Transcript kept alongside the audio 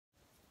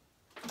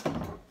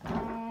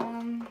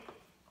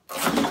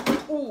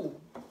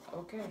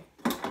Okay.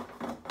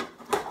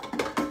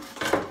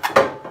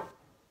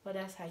 But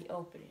that's how you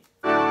open it.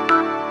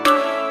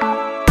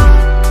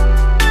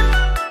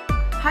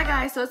 Hi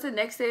guys, so it's the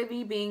next day of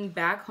me being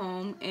back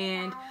home,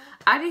 and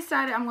I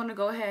decided I'm gonna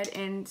go ahead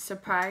and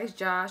surprise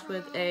Josh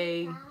with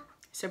a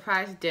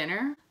surprise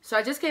dinner. So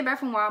I just came back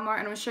from Walmart, and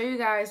I'm gonna show you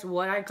guys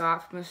what I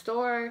got from the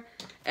store.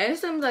 And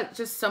it's like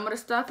just some of the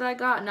stuff that I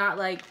got, not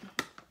like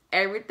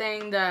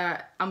everything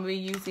that I'm gonna be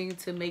using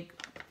to make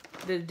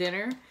the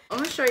dinner. I'm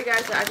gonna show you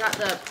guys that I got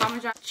the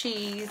Parmesan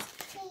cheese,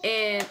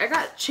 and I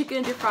got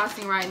chicken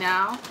defrosting right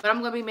now, but I'm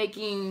gonna be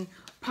making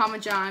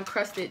Parmesan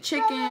crusted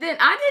chicken. Then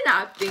I did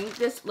not think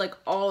this like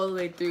all the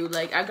way through.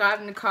 Like I got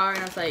in the car and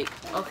I was like,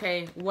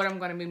 okay, what I'm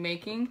gonna be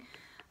making,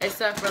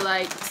 except for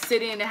like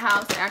sitting in the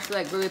house and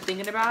actually like really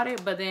thinking about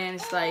it. But then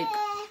it's like,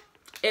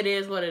 it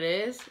is what it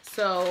is.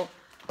 So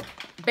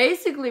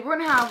basically we're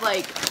gonna have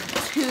like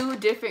 2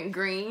 different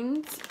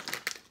greens.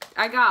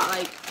 I got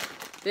like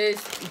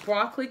this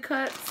broccoli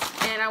cuts,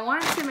 and I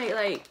wanted to make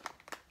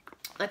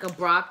like a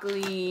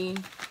broccoli,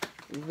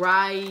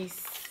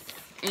 rice,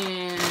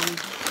 and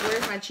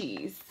where's my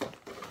cheese?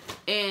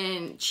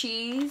 And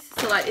cheese.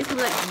 So like it's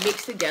gonna be like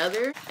mixed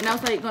together. And I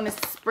was like gonna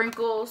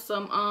sprinkle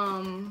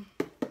some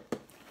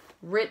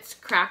Ritz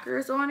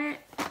crackers on it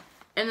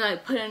and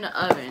like put it in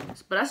the oven.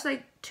 But that's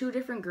like 2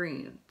 different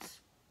greens.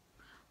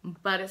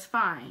 But it's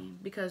fine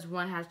because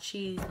one has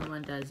cheese and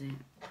one doesn't.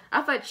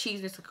 I feel like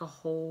cheese is like a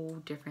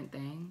whole different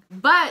thing.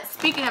 But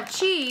speaking of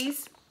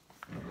cheese,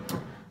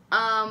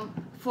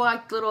 for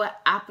like little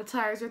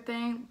appetizer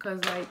thing,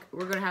 because like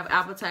we're gonna have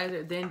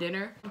appetizer then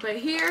dinner. But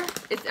here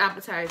it's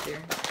appetizer.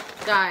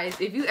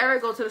 Guys, if you ever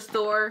go to the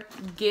store,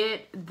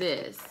 get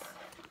this.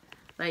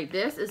 Like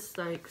this is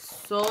like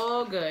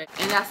so good.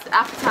 And that's the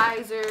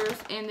appetizers,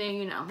 and then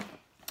you know,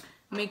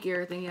 make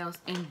everything else.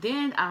 And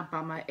then I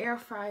bought my air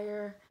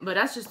fryer, but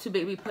that's just too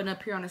big to be putting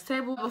up here on this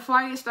table. Before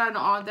I get started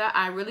on all that,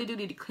 I really do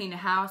need to clean the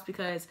house,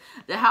 because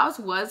the house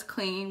was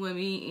clean when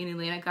me and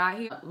Elena got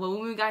here. Well,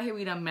 when we got here,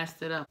 we done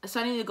messed it up. So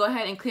I need to go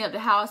ahead and clean up the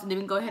house, and then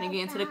we can go ahead and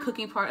get into the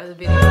cooking part of the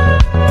video.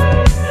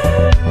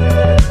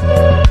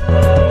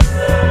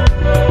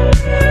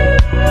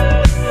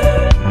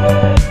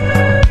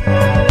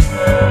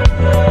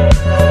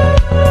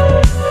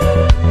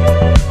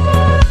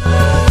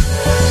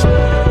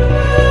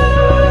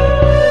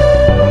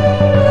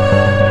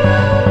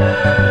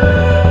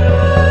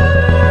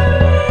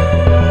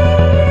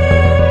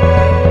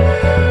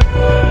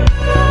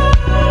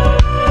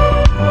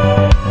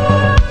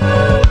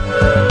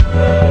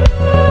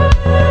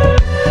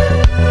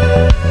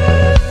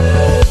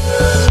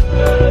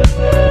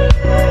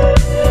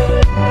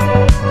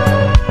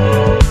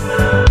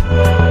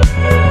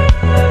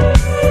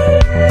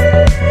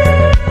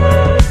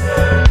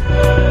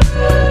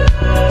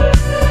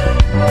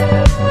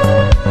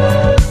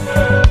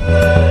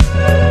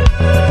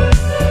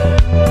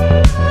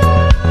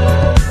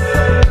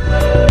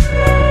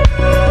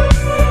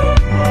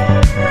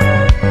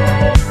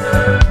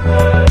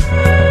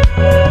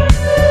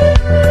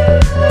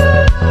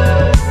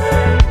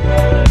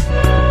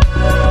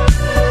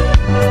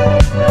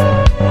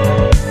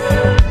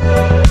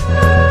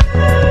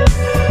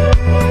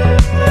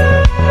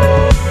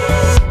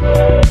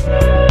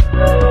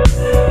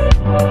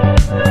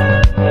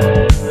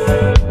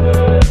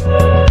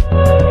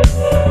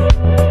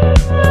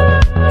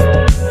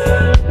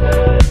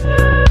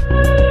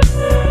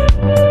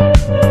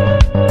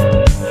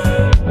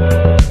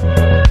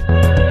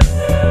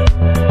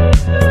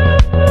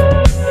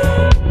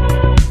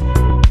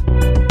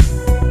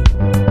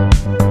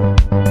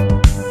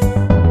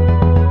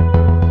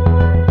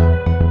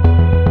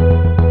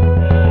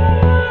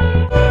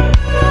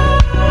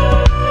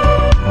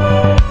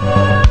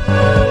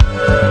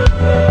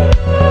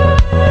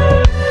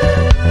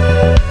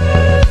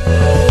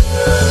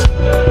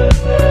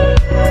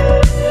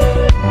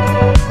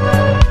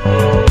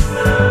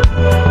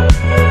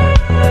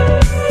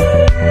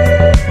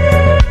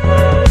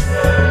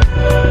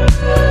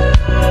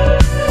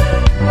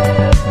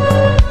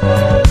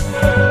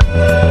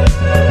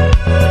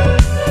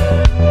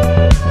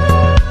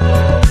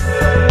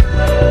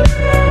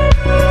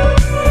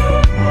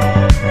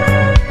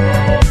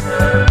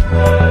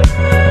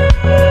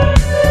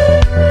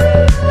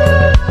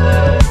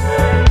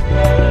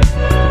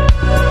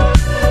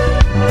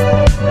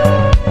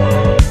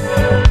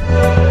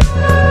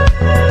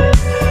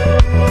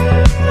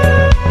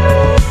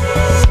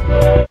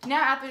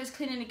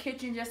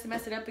 Just to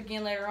mess it up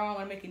again later on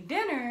when I'm making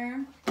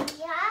dinner. Yeah.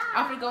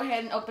 I'm gonna go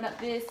ahead and open up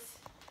this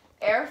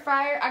air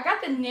fryer. I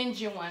got the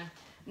Ninja one.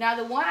 Now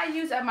the one I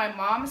use at my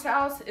mom's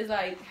house is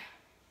like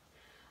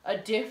a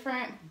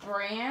different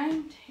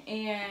brand,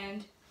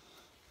 and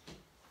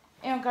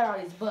it got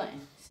all these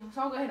buttons.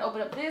 So I'll go ahead and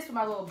open up this with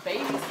my little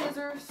baby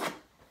scissors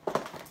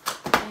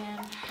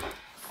and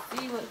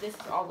see what this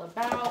is all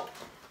about,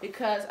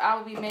 because I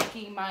will be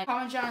making my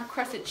Parmesan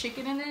crusted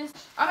chicken in this.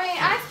 I mean,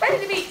 I expect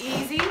it to be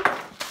easy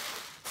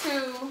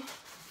to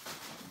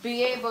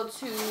be able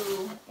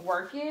to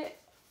work it.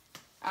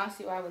 I don't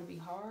see why it would be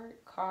hard.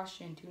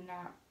 Caution, do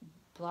not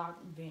block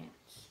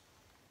vents.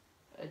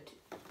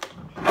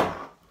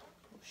 Oh,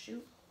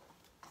 shoot.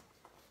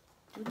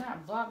 Do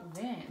not block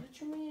vent. What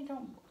you mean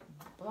don't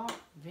block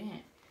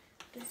vent?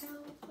 What the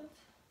hell is this?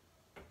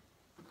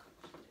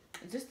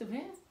 Is this the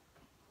vent?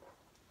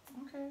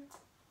 Okay.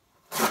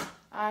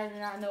 I do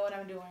not know what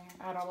I'm doing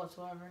at all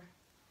whatsoever.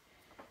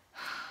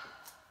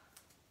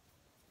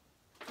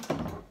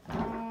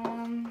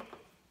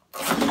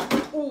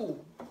 Ooh.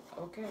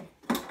 Okay.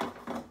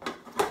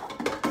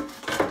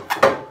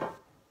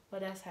 But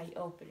that's how you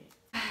open it.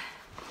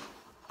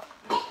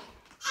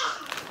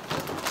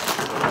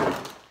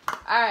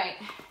 Alright.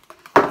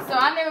 So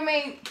I never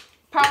made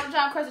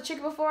Parmesan crusted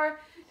chicken before.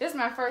 This is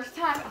my first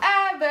time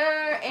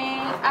ever,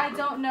 and I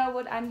don't know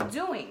what I'm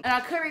doing. And I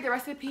could read the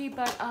recipe,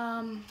 but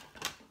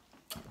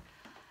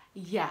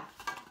yeah.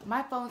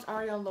 My phone's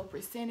already on low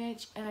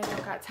percentage, and I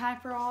don't got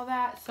time for all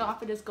that, so I'm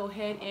gonna just go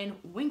ahead and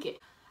wing it.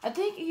 I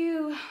think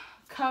you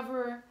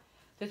cover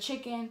the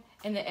chicken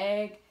and the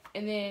egg,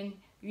 and then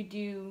you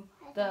do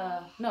the,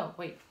 no,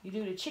 wait. You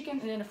do the chicken,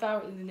 and then the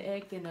flour, and then the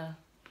egg, then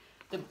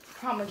the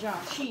Parmesan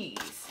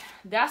cheese.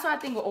 That's what I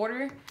think we'll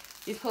order.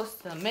 You're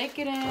supposed to make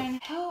it in.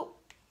 Help.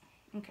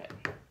 Okay.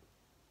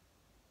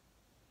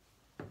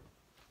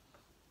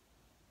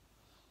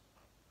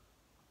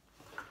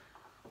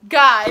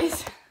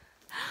 Guys,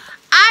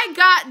 I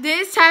got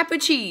this type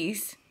of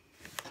cheese.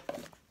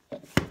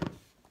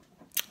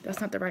 That's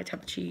not the right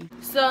type of cheese.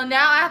 So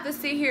now I have to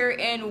sit here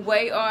and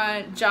wait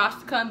on Josh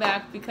to come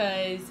back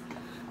because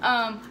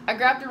I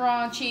grabbed the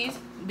wrong cheese.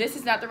 This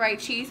is not the right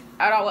cheese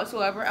at all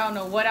whatsoever. I don't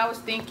know what I was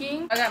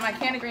thinking. I got my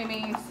candy green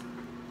beans.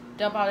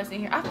 Dump all this in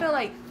here. I feel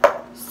like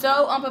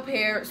so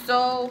unprepared,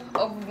 so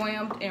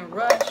overwhelmed and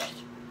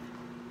rushed.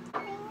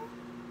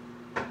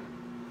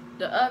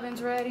 The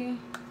oven's ready.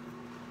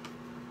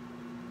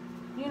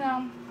 You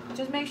know,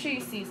 just make sure you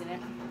season it.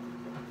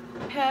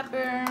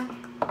 Pepper,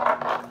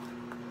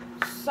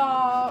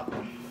 salt,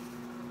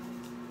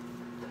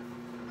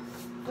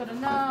 good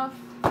enough.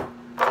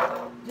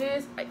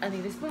 This, I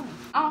need a spoon.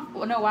 I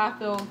don't know why I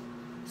feel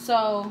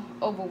so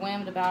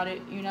overwhelmed about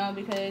it, you know,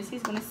 because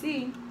he's gonna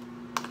see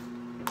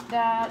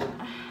that,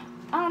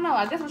 I don't know,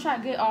 I guess I'm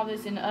trying to get all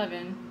this in the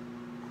oven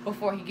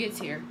before he gets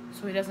here,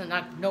 so he doesn't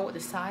like know what the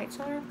sides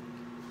are,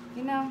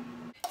 you know.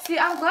 See,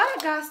 I'm glad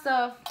I got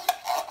stuff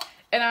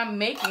and I'm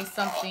making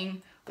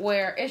something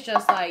where it's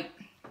just like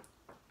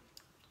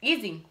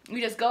easy.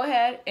 You just go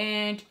ahead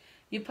and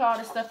you put all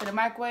this stuff in the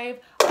microwave.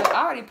 Like,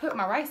 I already put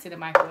my rice in the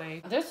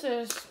microwave. This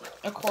is,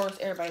 of course,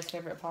 everybody's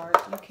favorite part.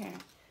 You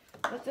can't.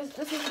 But this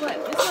is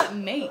what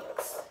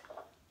makes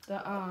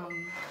the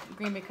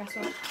green bean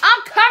casserole.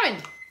 I'm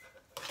coming.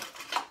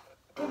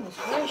 Goodness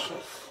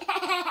gracious.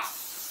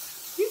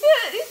 You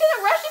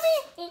didn't rush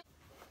me?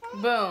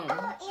 Boom.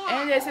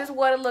 And this is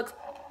what it looks.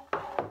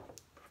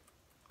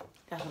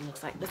 That's what it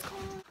looks like. Let's go.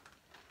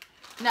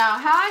 Now,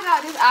 how I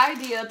got this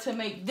idea to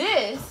make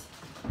this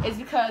is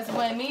because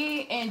when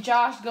me and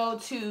Josh go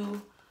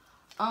to,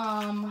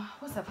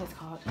 what's that place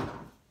called?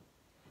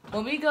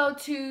 When we go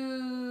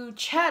to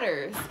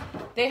Cheddar's,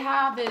 they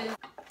have this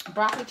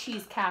broccoli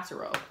cheese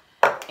casserole.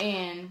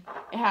 And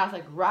it has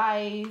like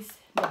rice,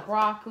 the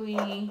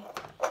broccoli,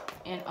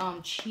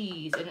 and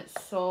cheese. And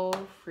it's so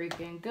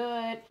freaking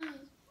good.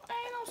 Ain't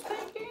no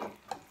stinking.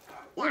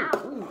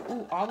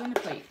 Ooh, all in the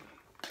plate.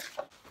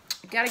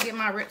 Gotta get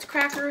my Ritz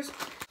crackers.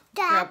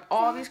 Grab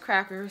all these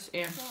crackers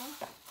and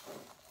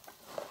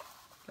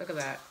look at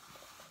that.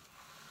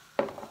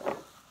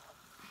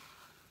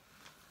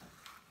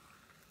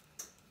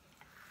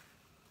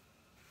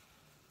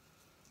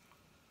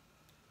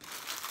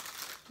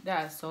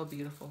 That is so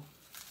beautiful.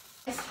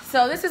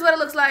 So this is what it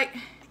looks like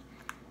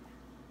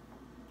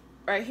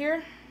right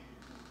here.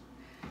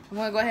 I'm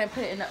gonna go ahead and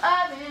put it in the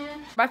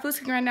oven. My food's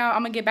cooking right now.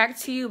 I'm gonna get back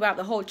to you about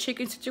the whole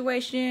chicken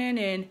situation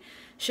and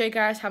show you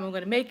guys how I'm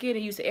gonna make it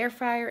and use the air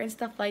fryer and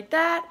stuff like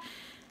that.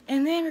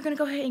 And then we're gonna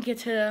go ahead and get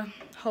to the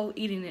whole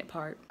eating it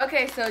part.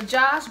 Okay, so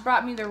Josh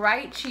brought me the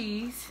right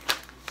cheese.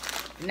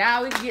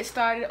 Now we can get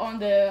started on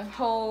the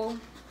whole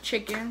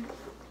chicken.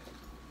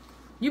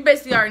 You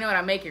basically already know what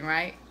I'm making,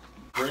 right?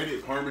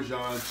 Breaded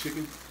Parmesan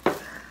chicken.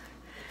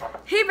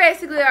 He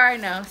basically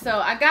already knows. So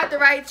I got the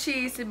right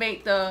cheese to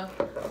make the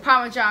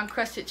Parmesan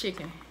crusted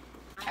chicken.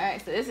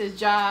 Alright, so this is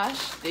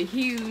Josh, the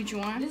huge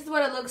one. This is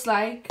what it looks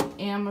like.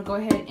 And I'm gonna go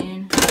ahead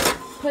and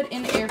put it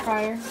in the air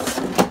fryer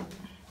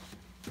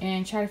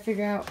and try to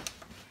figure out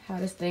how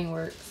this thing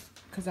works,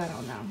 because I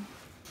don't know.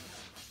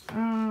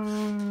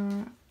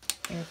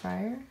 Air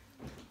fryer.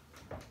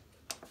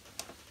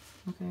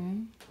 Okay.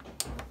 You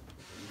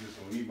just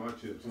gonna eat my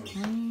chips, huh?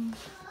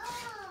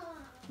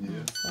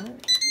 Yeah.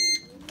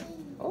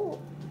 Oh,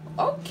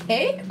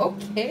 okay,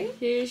 okay.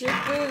 Here's your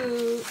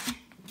food.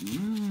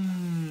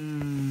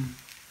 Mmm.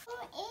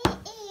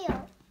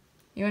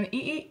 You wanna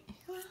eat?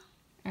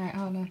 Alright,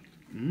 hold on.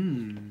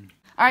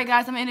 Alright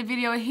guys, I'm gonna end the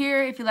video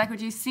here. If you like what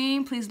you've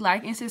seen, please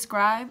like and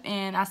subscribe.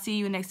 And I'll see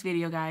you in the next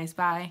video, guys.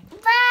 Bye.